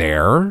really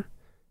there.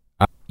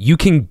 You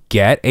can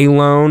get a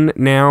loan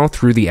now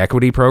through the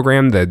equity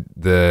program.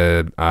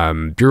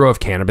 The Bureau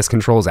of Cannabis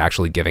Control is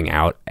actually giving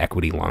out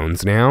equity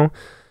loans now.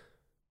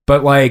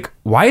 But, like,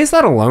 why is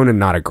that a loan and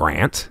not a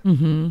grant?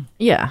 Mm-hmm.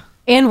 Yeah.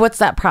 And what's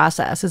that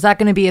process? Is that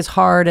going to be as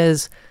hard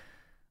as,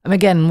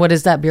 again, what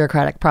is that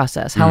bureaucratic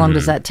process? How long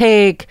does that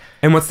take?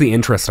 And what's the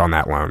interest on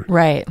that loan?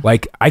 Right.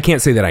 Like, I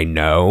can't say that I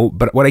know,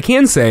 but what I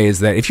can say is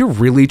that if you're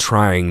really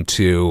trying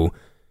to,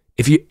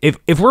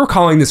 if we're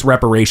calling this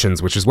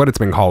reparations, which is what it's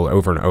been called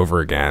over and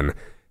over again,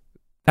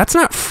 that's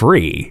not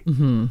free.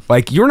 Mm-hmm.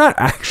 Like, you're not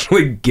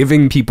actually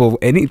giving people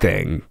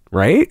anything,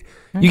 right?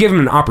 You give them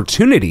an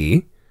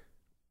opportunity,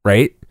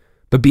 right?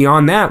 But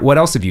beyond that, what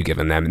else have you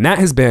given them? And that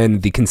has been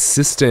the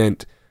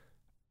consistent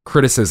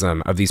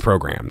criticism of these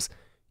programs.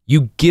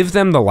 You give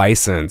them the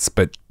license,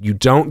 but you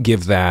don't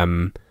give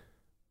them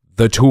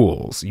the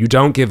tools. You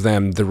don't give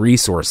them the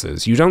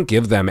resources. You don't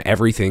give them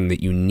everything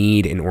that you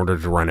need in order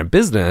to run a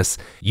business.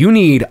 You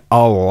need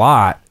a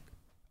lot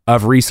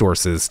of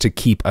resources to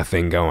keep a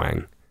thing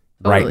going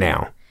right Totally.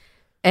 now.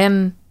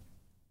 And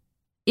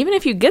even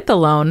if you get the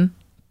loan,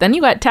 then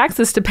you got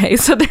taxes to pay,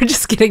 so they're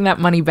just getting that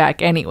money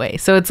back anyway.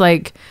 So it's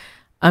like,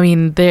 I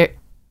mean,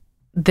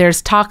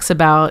 there's talks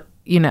about,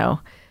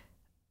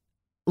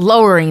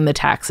 lowering the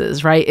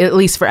taxes, right? At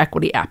least for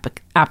equity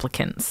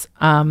applicants.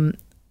 I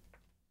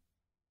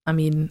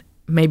mean,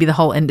 maybe the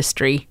whole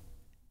industry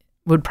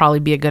would probably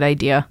be a good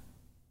idea.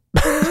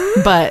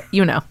 But,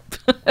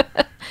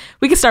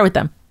 we can start with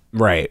them.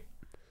 Right.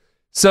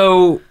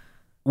 So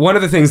one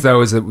of the things,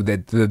 though, is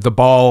that the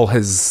ball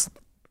has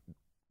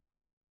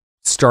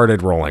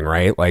started rolling,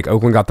 right? Like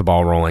Oakland got the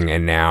ball rolling,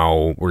 and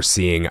now we're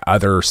seeing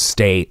other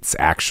states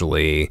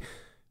actually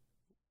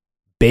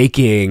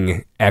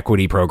baking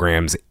equity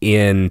programs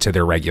into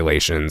their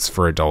regulations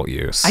for adult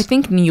use. I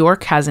think New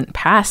York hasn't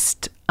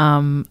passed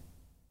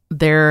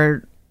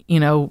their,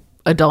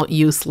 adult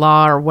use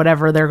law or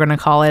whatever they're going to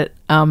call it,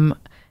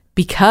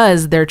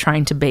 because they're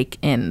trying to bake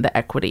in the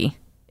equity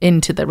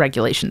into the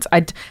regulations.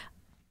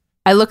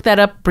 I looked that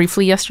up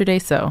briefly yesterday,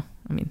 so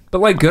I mean.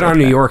 But like, good on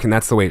New York, and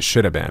that's the way it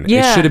should have been.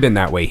 Yeah. It should have been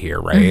that way here,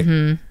 right?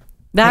 Mm-hmm.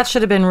 That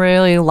should have been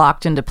really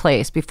locked into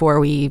place before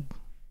we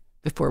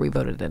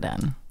voted it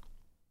in.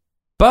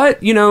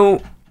 But,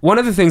 one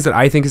of the things that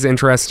I think is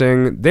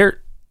interesting,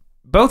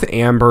 both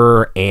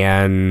Amber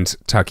and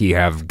Tucky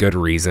have good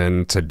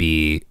reason to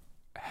be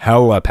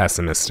hella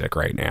pessimistic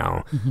right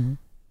now. Mm-hmm.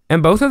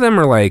 And both of them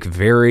are like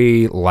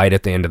very light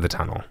at the end of the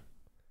tunnel.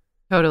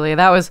 Totally.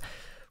 That was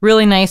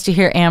really nice to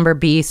hear Amber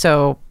be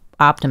so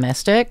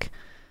optimistic.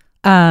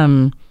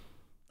 I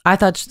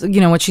thought,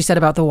 what she said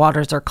about the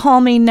waters are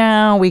calming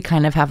now. We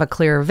kind of have a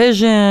clearer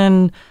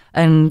vision,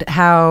 and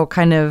how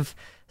kind of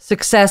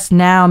success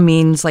now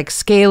means like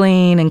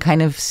scaling and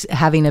kind of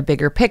having a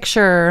bigger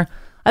picture.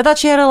 I thought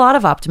she had a lot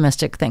of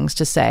optimistic things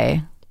to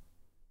say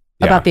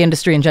about the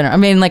industry in general. I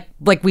mean, like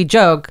we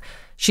joke,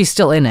 she's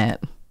still in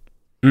it.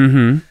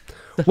 Mm-hmm.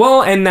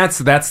 Well, and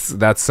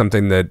that's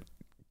something that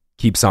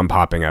keeps on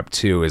popping up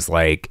too, is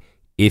like,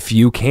 if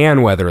you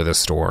can weather the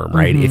storm,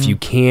 right? Mm-hmm. If you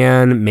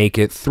can make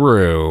it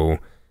through,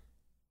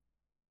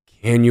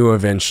 can you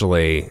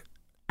eventually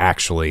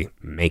actually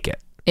make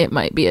it? It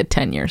might be a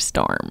 10-year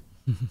storm.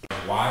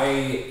 Why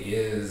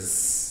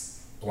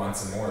is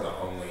Blunts & More the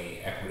only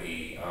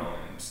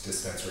equity-owned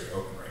dispensary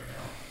open right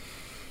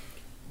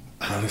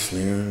now?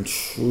 Honestly and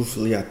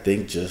truthfully, I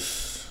think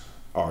just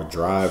our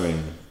drive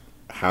and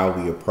how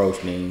we approach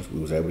things, we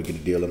was able to get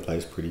a deal in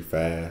place pretty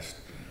fast.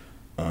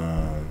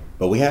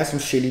 But we had some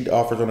shitty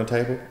offers on the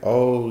table.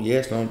 Oh,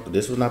 yes, no,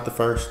 this was not the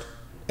first.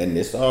 And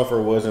this offer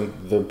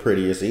wasn't the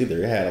prettiest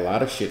either. It had a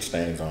lot of shit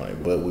stains on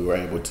it. But we were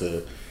able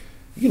to,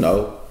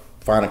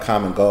 find a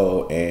common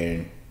goal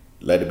and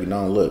let it be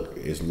known, look,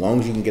 as long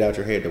as you can get out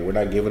your head that we're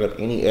not giving up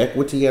any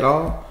equity at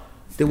all,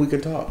 then we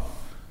can talk.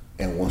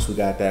 And once we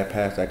got that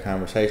past that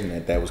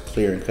conversation, that was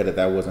clear and cut,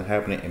 that wasn't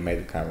happening, it made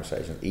the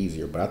conversation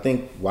easier. But I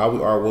think why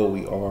we are what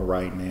we are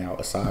right now,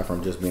 aside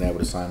from just being able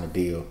to sign a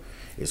deal,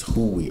 is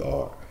who we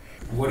are.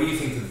 What do you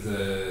think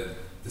that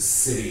the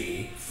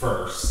city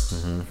first,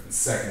 and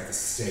second the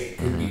state,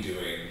 could be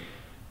doing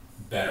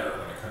better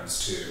when it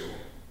comes to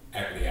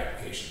equity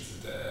applications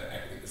into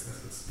equity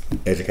businesses?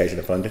 Education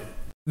and funding.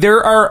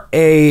 There are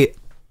a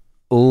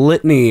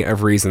litany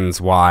of reasons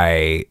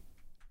why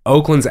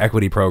Oakland's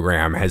equity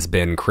program has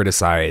been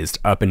criticized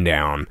up and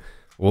down,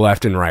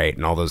 left and right,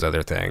 and all those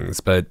other things.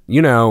 But,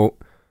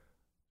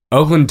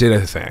 Oakland did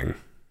a thing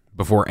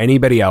before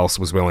anybody else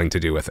was willing to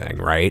do a thing,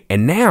 right?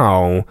 And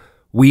now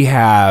we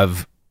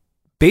have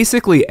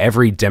basically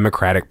every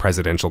Democratic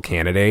presidential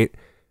candidate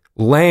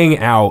laying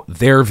out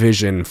their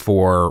vision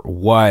for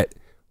what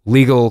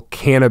legal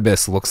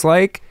cannabis looks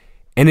like,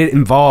 and it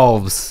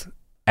involves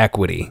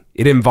equity.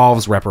 It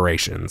involves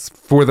reparations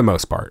for the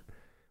most part,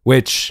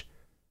 which,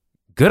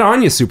 good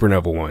on you,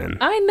 Supernova Woman.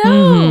 I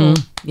know.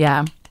 Mm-hmm.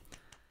 Yeah.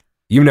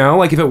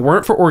 Like if it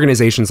weren't for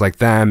organizations like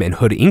them and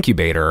Hood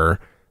Incubator,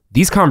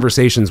 these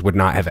conversations would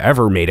not have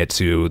ever made it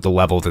to the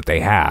level that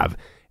they have.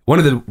 One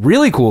of the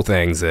really cool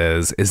things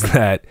is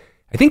that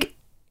I think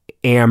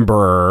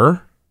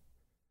Amber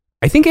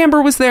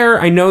was there.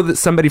 I know that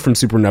somebody from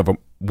Supernova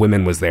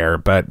Women was there,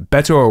 but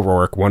Beto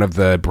O'Rourke, one of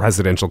the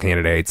presidential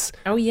candidates,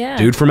 Oh, yeah.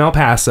 dude from El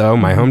Paso,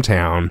 my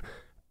hometown,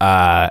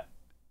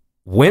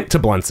 went to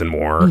Blunts &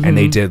 More, and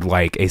they did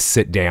like a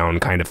sit down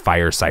kind of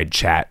fireside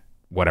chat,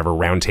 whatever,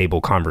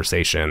 roundtable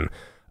conversation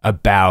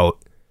about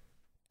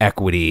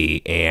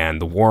equity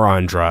and the war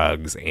on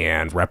drugs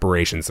and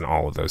reparations and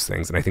all of those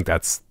things. And I think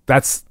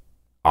that's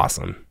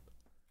awesome.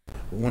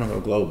 We want to go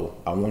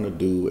global. I want to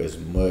do as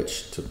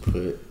much to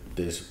put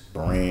this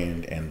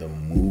brand and the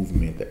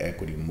movement, the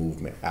equity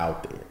movement,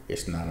 out there.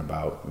 It's not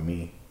about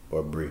me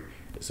or Bree.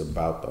 It's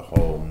about the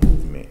whole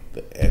movement,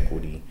 the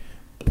equity,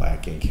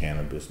 black and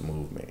cannabis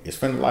movement. It's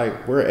been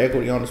like we're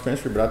equity on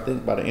dispensary, but I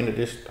think by the end of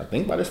this,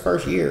 by this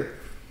first year,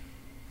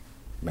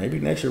 maybe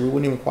next year we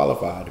wouldn't even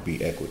qualify to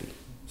be equity.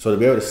 So to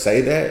be able to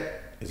say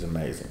that is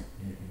amazing.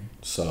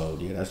 So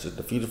yeah, that's just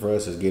the future for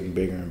us is getting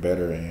bigger and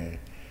better, and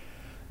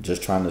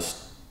just trying to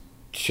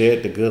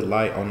shed the good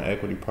light on the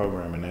equity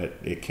program, and that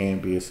it can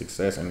be a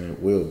success, and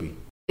it will be.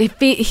 If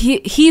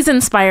he's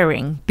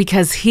inspiring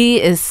because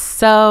he is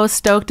so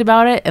stoked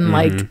about it and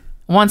like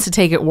wants to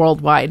take it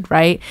worldwide,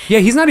 right? Yeah,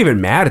 he's not even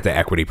mad at the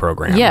equity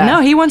program. Yeah.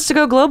 No, he wants to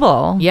go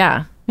global.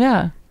 Yeah.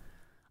 Yeah.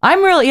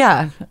 I'm really,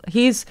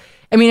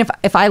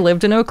 if I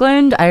lived in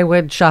Oakland, I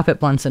would shop at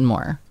Blunts and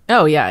More.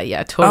 Oh, yeah,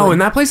 totally. Oh, and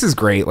that place is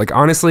great. Like,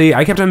 honestly,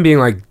 I kept on being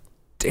like,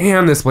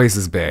 damn, this place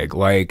is big.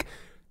 Like,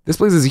 this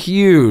place is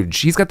huge.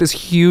 He's got this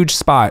huge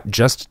spot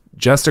just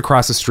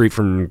across the street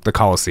from the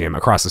Coliseum,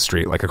 across the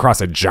street, like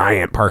across a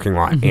giant parking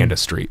lot and a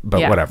street,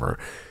 but whatever.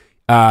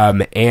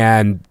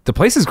 And the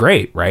place is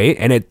great, right?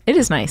 And it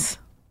is nice.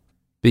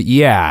 But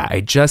yeah,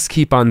 I just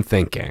keep on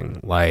thinking,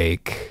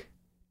 like,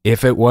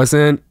 if it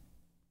wasn't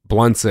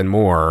Blunts and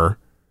More,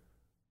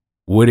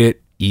 would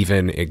it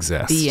even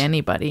exist? Be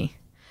anybody?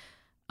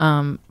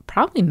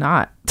 Probably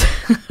not.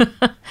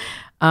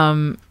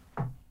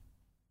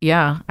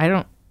 Yeah, I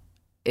don't.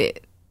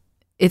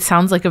 It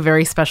sounds like a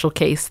very special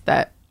case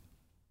that,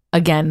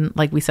 again,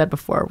 like we said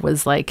before,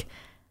 was like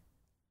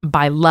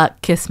by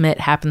luck, kismet,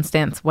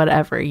 happenstance,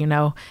 whatever, you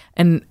know.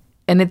 And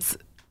it's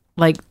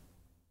like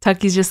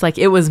Tucky's just like,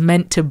 it was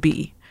meant to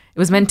be. It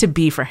was meant to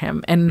be for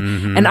him,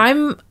 and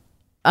I'm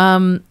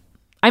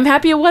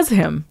happy it was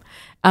him.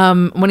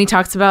 When he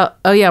talks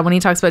about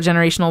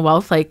generational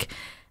wealth, like,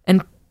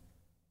 and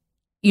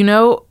you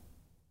know,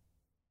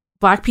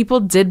 Black people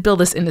did build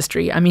this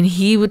industry. I mean,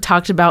 he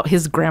talked about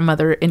his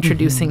grandmother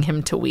introducing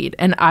him to weed,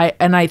 and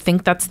I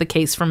think that's the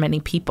case for many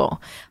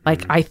people.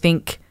 Like, I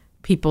think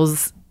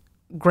people's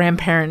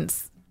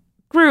grandparents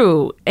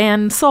grew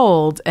and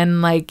sold,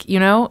 and like, you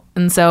know,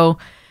 and so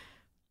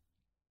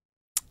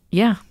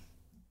yeah.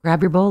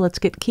 Grab your bowl, let's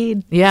get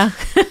keyed. Yeah.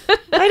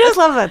 I just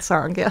love that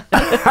song. Yeah.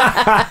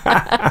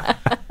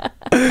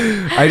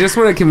 I just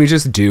want to, can we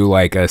just do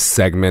like a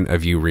segment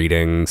of you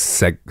reading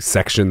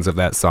sections of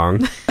that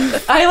song?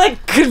 I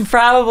could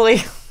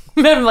probably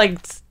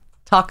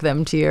talk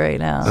them to you right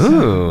now.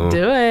 Ooh.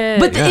 Do it.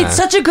 But it's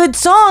such a good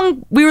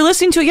song. We were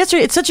listening to it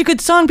yesterday. It's such a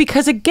good song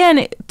because,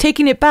 again,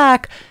 taking it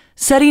back,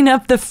 setting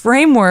up the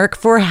framework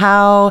for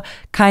how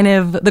kind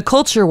of the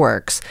culture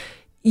works.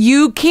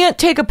 You can't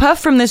take a puff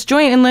from this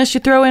joint unless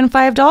you throw in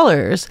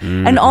 $5.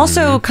 And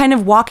also kind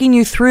of walking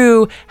you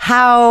through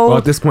how... Well,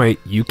 at this point,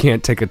 you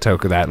can't take a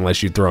toke of that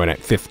unless you throw in at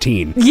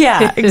 15.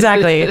 Yeah,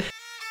 exactly.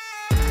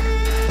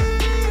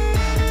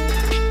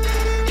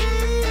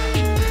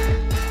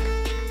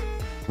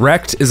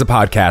 Wrecked is a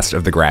podcast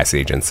of The Grass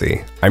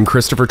Agency. I'm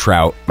Christopher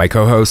Trout. My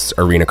co-hosts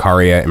are Rena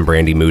Karia and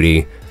Brandy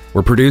Moody.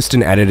 We're produced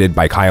and edited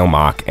by Kyle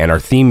Mock, and our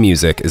theme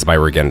music is by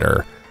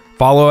Reginder.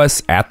 Follow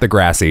us at The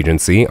Grass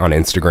Agency on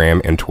Instagram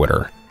and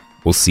Twitter.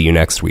 We'll see you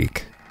next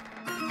week.